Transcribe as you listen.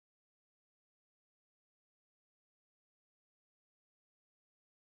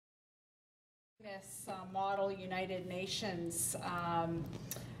This Model United Nations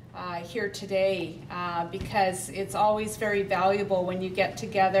here today because it's always very valuable when you get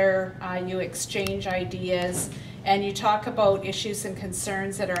together, you exchange ideas, and you talk about issues and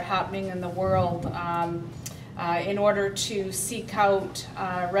concerns that are happening in the world in order to seek out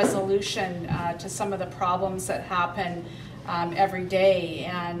resolution to some of the problems that happen every day.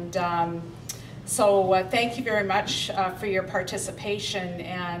 And so thank you very much for your participation,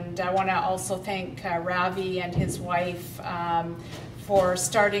 and I want to also thank Ravi and his wife for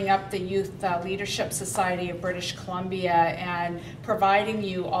starting up the Youth Leadership Society of British Columbia and providing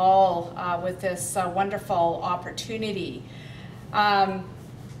you all with this wonderful opportunity.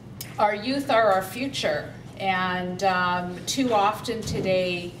 Our youth are our future, and too often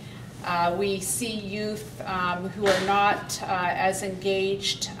today we see youth who are not as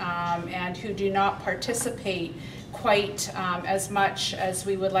engaged and who do not participate quite as much as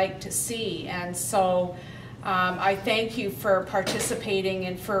we would like to see. And so I thank you for participating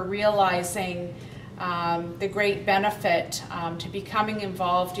and for realizing the great benefit to becoming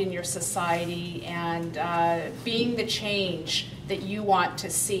involved in your society and being the change that you want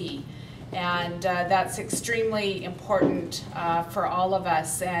to see. And that's extremely important for all of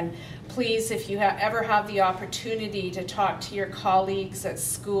us. And please, if you ever have the opportunity to talk to your colleagues at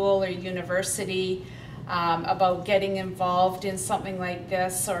school or university about getting involved in something like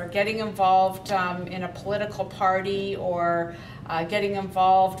this, or getting involved in a political party, or getting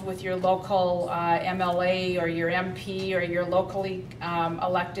involved with your local MLA or your MP or your locally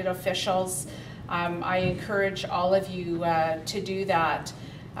elected officials, I encourage all of you to do that.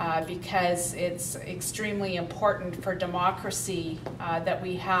 Because it's extremely important for democracy that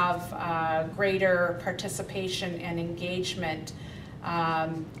we have greater participation and engagement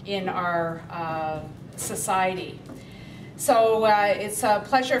in our society. So it's a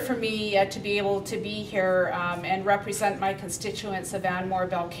pleasure for me to be able to be here and represent my constituents of Anmore,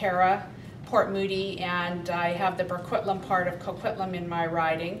 Belcarra, Port Moody, and I have the Burquitlam part of Coquitlam in my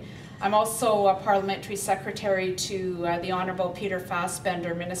riding. I'm also a Parliamentary Secretary to the Honourable Peter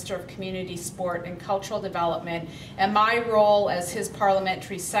Fassbender, Minister of Community, Sport and Cultural Development, and my role as his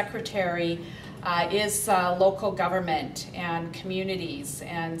Parliamentary Secretary is local government and communities.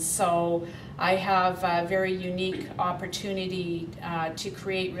 And so I have a very unique opportunity to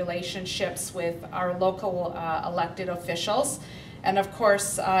create relationships with our local elected officials. And of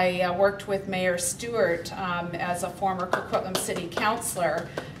course, I worked with Mayor Stewart as a former Coquitlam City Councillor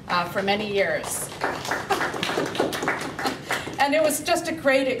for many years. And it was just a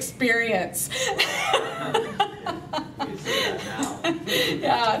great experience.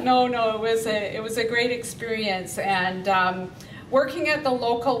 Yeah, no, it was a great experience. And working at the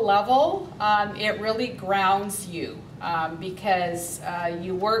local level, it really grounds you because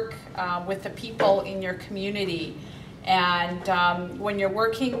you work with the people in your community. And when you're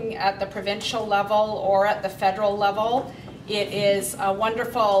working at the provincial level or at the federal level, it is a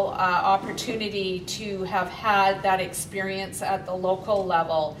wonderful opportunity to have had that experience at the local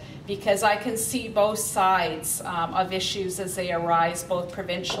level, because I can see both sides of issues as they arise, both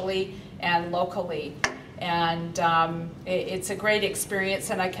provincially and locally. And it's a great experience,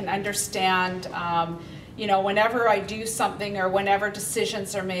 and I can understand, you know, whenever I do something or whenever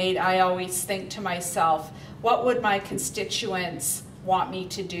decisions are made, I always think to myself, what would my constituents want me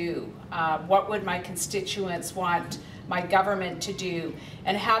to do? What would my constituents want my government to do?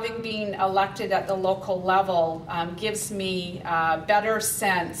 And having been elected at the local level gives me a better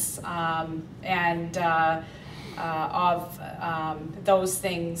sense of those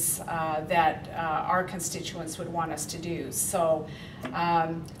things that our constituents would want us to do. So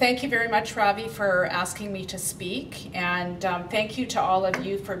thank you very much, Ravi, for asking me to speak, and thank you to all of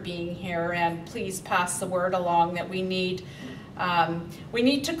you for being here, and please pass the word along that we need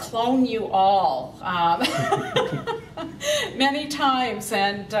to clone you all many times,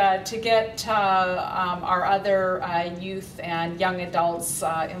 and to get our other youth and young adults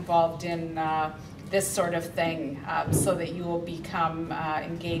involved in this sort of thing, so that you will become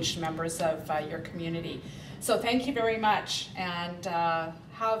engaged members of your community. So thank you very much, and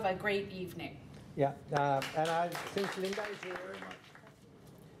have a great evening. Yeah, and since Linda is here.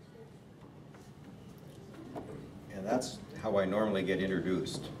 And that's how I normally get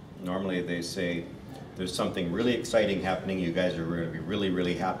introduced. Normally they say, there's something really exciting happening, you guys are going to be really,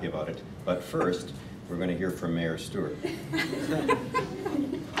 really happy about it. But first, we're going to hear from Mayor Stewart.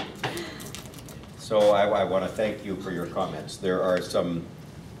 So I want to thank you for your comments. There are some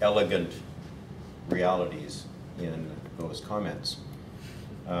elegant realities in those comments.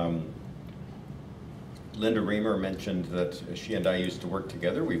 Linda Reimer mentioned that she and I used to work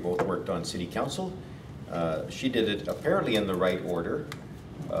together. We both worked on city council. She did it apparently in the right order.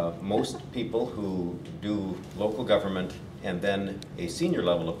 Most people who do local government and then a senior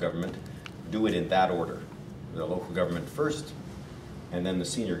level of government do it in that order. The local government first, and then the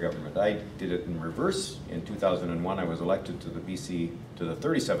senior government. I did it in reverse. In 2001, I was elected to the BC, to the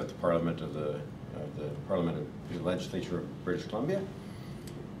 37th Parliament of the Parliament of the Legislature of British Columbia.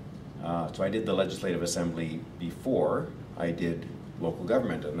 So I did the Legislative Assembly before I did local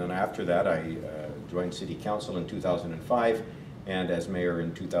government, and then after that I joined City Council in 2005 and as mayor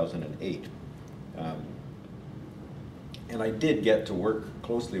in 2008. And I did get to work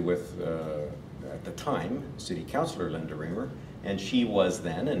closely with, at the time, City Councillor Linda Reimer, and she was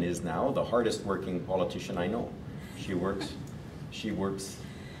then and is now the hardest working politician I know. She works,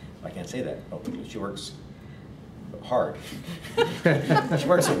 I can't say that publicly, she works hard. She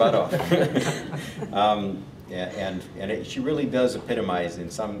works her butt off. She really does epitomize in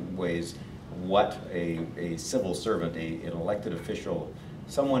some ways what a civil servant, an elected official,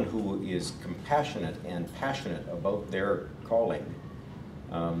 someone who is compassionate and passionate about their calling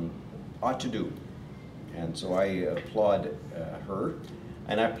ought to do. And so I applaud her,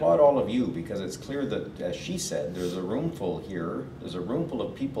 and I applaud all of you, because it's clear that, as she said, there's a room full here, there's a room full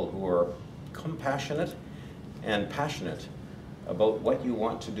of people who are compassionate and passionate about what you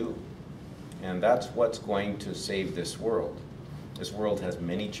want to do. And that's what's going to save this world. This world has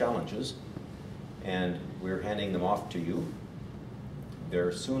many challenges, and we're handing them off to you.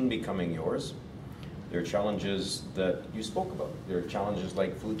 They're soon becoming yours. There are challenges that you spoke about. There are challenges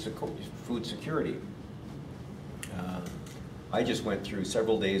like food security. I just went through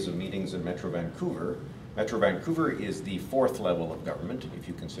several days of meetings in Metro Vancouver. Metro Vancouver is the 4th level of government, if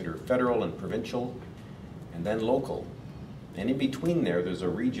you consider federal and provincial, and then local. And in between there's a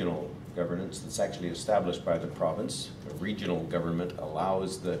regional governance that's actually established by the province. A regional government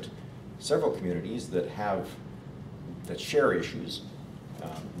allows that several communities that share issues,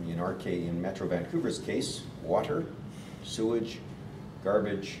 in Metro Vancouver's case, water, sewage,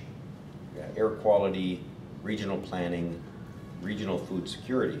 garbage, air quality, regional planning, regional food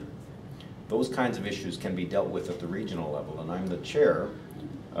security. Those kinds of issues can be dealt with at the regional level, and I'm the chair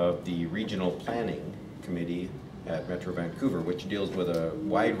of the Regional Planning Committee at Metro Vancouver, which deals with a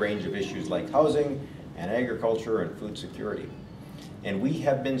wide range of issues like housing and agriculture and food security. And we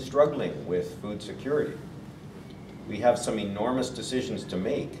have been struggling with food security. We have some enormous decisions to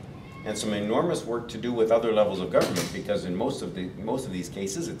make and some enormous work to do with other levels of government, because in most of these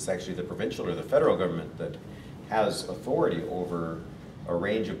cases it's actually the provincial or the federal government that has authority over a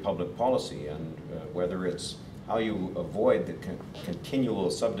range of public policy, and whether it's how you avoid the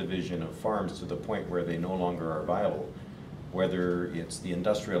continual subdivision of farms to the point where they no longer are viable, whether it's the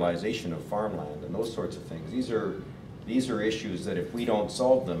industrialization of farmland and those sorts of things. These are issues that if we don't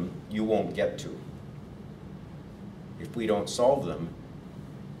solve them, you won't get to. If we don't solve them,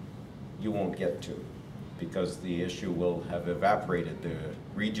 you won't get to, because the issue will have evaporated the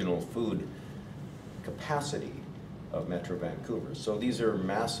regional food capacity of Metro Vancouver. So these are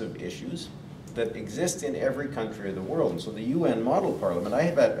massive issues that exist in every country of the world. And so the UN Model Parliament,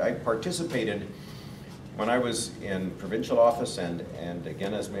 I participated when I was in provincial office and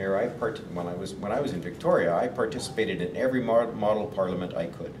again as mayor. When I was in Victoria, I participated in every model parliament I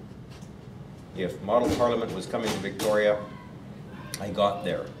could. If model parliament was coming to Victoria, I got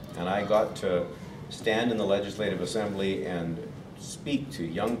there, and I got to stand in the Legislative Assembly and speak to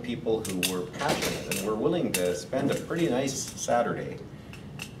young people who were passionate and were willing to spend a pretty nice Saturday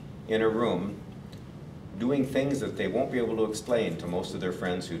in a room doing things that they won't be able to explain to most of their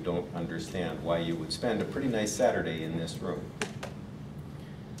friends who don't understand why you would spend a pretty nice Saturday in this room.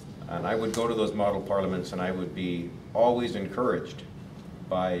 And I would go to those model parliaments, and I would be always encouraged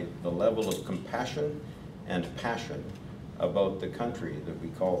by the level of compassion and passion about the country that we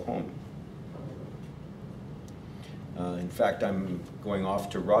call home. In fact, I'm going off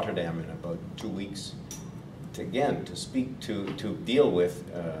to Rotterdam in about 2 weeks to speak to deal with,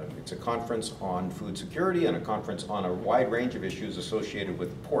 it's a conference on food security and a conference on a wide range of issues associated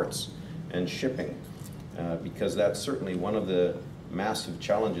with ports and shipping, because that's certainly one of the massive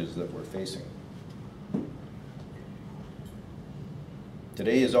challenges that we're facing.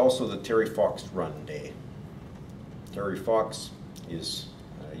 Today is also the Terry Fox Run Day. Terry Fox is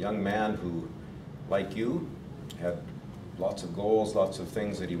a young man who, like you, had lots of goals, lots of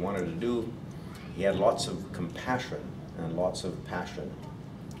things that he wanted to do. He had lots of compassion and lots of passion.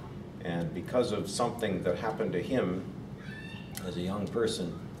 And because of something that happened to him as a young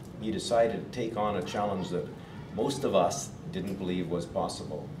person, he decided to take on a challenge that most of us didn't believe was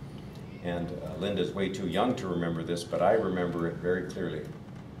possible. And Linda's way too young to remember this, but I remember it very clearly.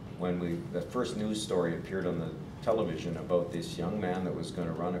 When the first news story appeared on the television about this young man that was going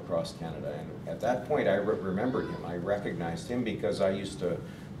to run across Canada. And at that point, I remembered him. I recognized him because I used to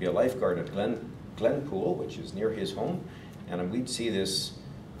be a lifeguard at Glenpool, which is near his home. And we'd see this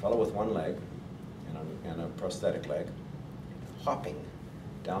fellow with one leg and a prosthetic leg hopping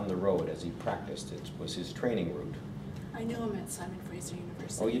down the road as he practiced. It was his training route. I knew him at Simon Fraser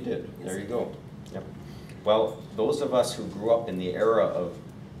University. Oh, you did? Yes, There you go. Yep. Well, those of us who grew up in the era of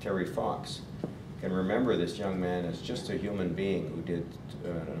Terry Fox can remember this young man as just a human being who did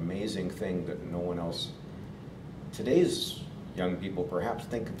an amazing thing that no one else. Today's young people perhaps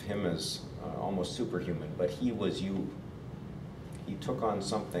think of him as almost superhuman, but he was you. He took on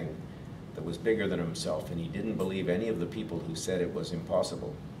something that was bigger than himself, and he didn't believe any of the people who said it was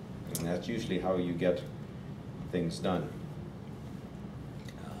impossible. And that's usually how you get things done.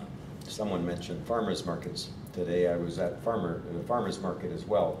 Someone mentioned farmers markets. Today I was at the farmers market as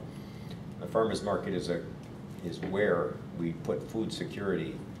well. The farmers market is where we put food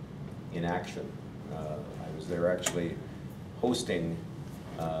security in action. I was there actually hosting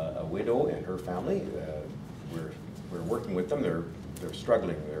a widow and her family. We're working with them. They're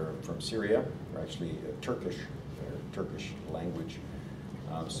struggling. They're from Syria. They're actually Turkish. They're Turkish language.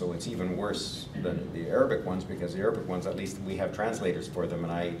 So it's even worse than the Arabic ones, because the Arabic ones, at least we have translators for them,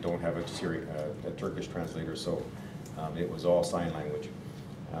 and I don't have a Turkish translator, so it was all sign language.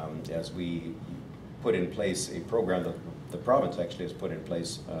 As we put in place a program that the province actually has put in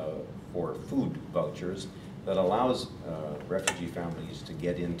place for food vouchers that allows refugee families to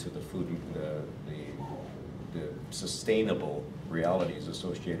get into the food, the sustainable realities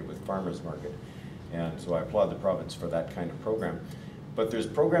associated with farmers market. And so I applaud the province for that kind of program. But there's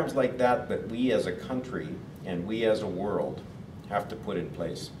programs like that that we as a country and we as a world have to put in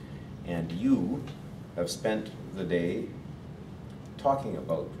place. And you have spent the day talking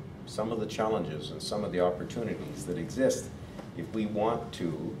about some of the challenges and some of the opportunities that exist if we want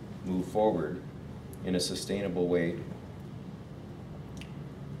to move forward in a sustainable way.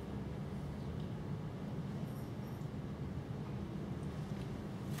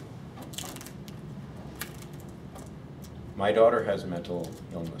 My daughter has mental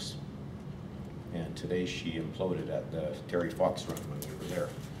illness, and today she imploded at the Terry Fox run when we were there,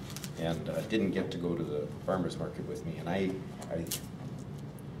 and didn't get to go to the farmers market with me. And I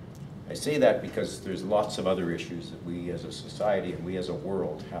say that because there's lots of other issues that we as a society and we as a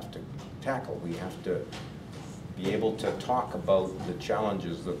world have to tackle. We have to be able to talk about the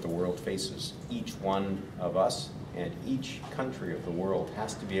challenges that the world faces. Each one of us and each country of the world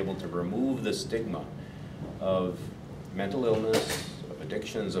has to be able to remove the stigma of mental illness, of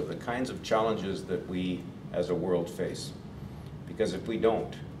addictions, of the kinds of challenges that we as a world face. Because if we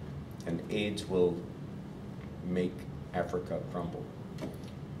don't, and AIDS will make Africa crumble,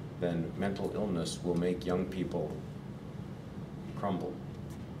 then mental illness will make young people crumble.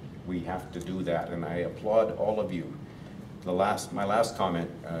 We have to do that, and I applaud all of you. My last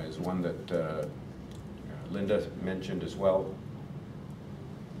comment is one that Linda mentioned as well.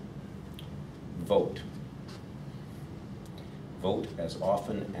 Vote. Vote as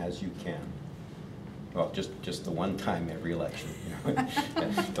often as you can. Well, just the one time every election. You know?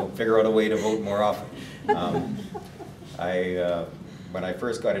 Don't figure out a way to vote more often. When I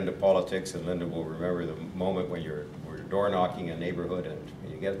first got into politics, and Linda will remember the moment when you're door knocking a neighborhood and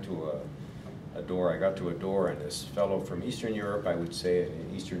you get to a door. I got to a door, and this fellow from Eastern Europe, I would say, in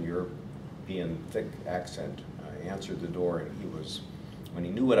an Eastern European thick accent, answered the door, and when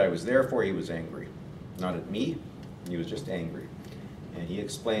he knew what I was there for, he was angry. Not at me. He was just angry. And he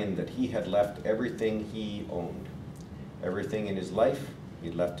explained that he had left everything he owned, everything in his life.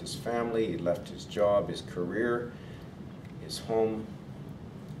 He'd left his family, he'd left his job, his career, his home.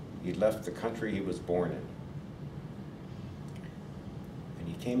 He'd left the country he was born in. And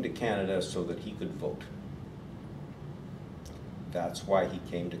he came to Canada so that he could vote. That's why he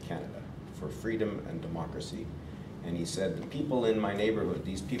came to Canada, for freedom and democracy. And he said, the people in my neighborhood,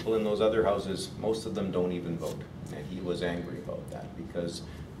 these people in those other houses, most of them don't even vote. And he was angry about that, because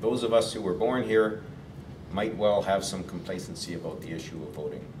those of us who were born here might well have some complacency about the issue of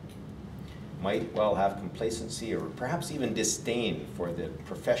voting. Might well have complacency or perhaps even disdain for the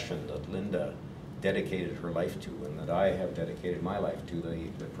profession that Linda dedicated her life to, and that I have dedicated my life to,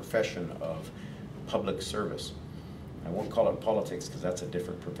 the profession of public service. I won't call it politics, because that's a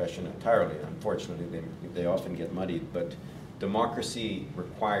different profession entirely. Unfortunately, they often get muddied, but democracy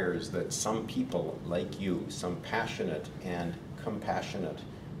requires that some people like you, some passionate and compassionate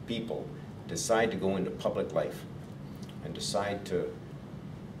people, decide to go into public life and decide to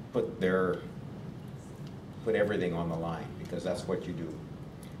put everything on the line, because that's what you do.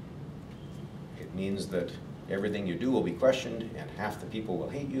 It means that everything you do will be questioned, and half the people will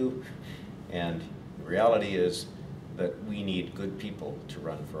hate you, and the reality is that we need good people to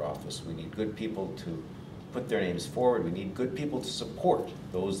run for office. We need good people to put their names forward. We need good people to support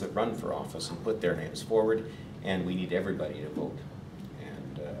those that run for office and put their names forward, and we need everybody to vote.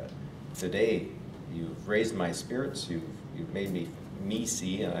 And today, you've raised my spirits. You've made me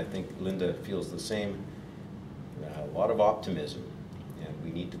see, and I think Linda feels the same, a lot of optimism, and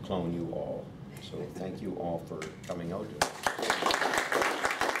we need to clone you all. So thank you all for coming out.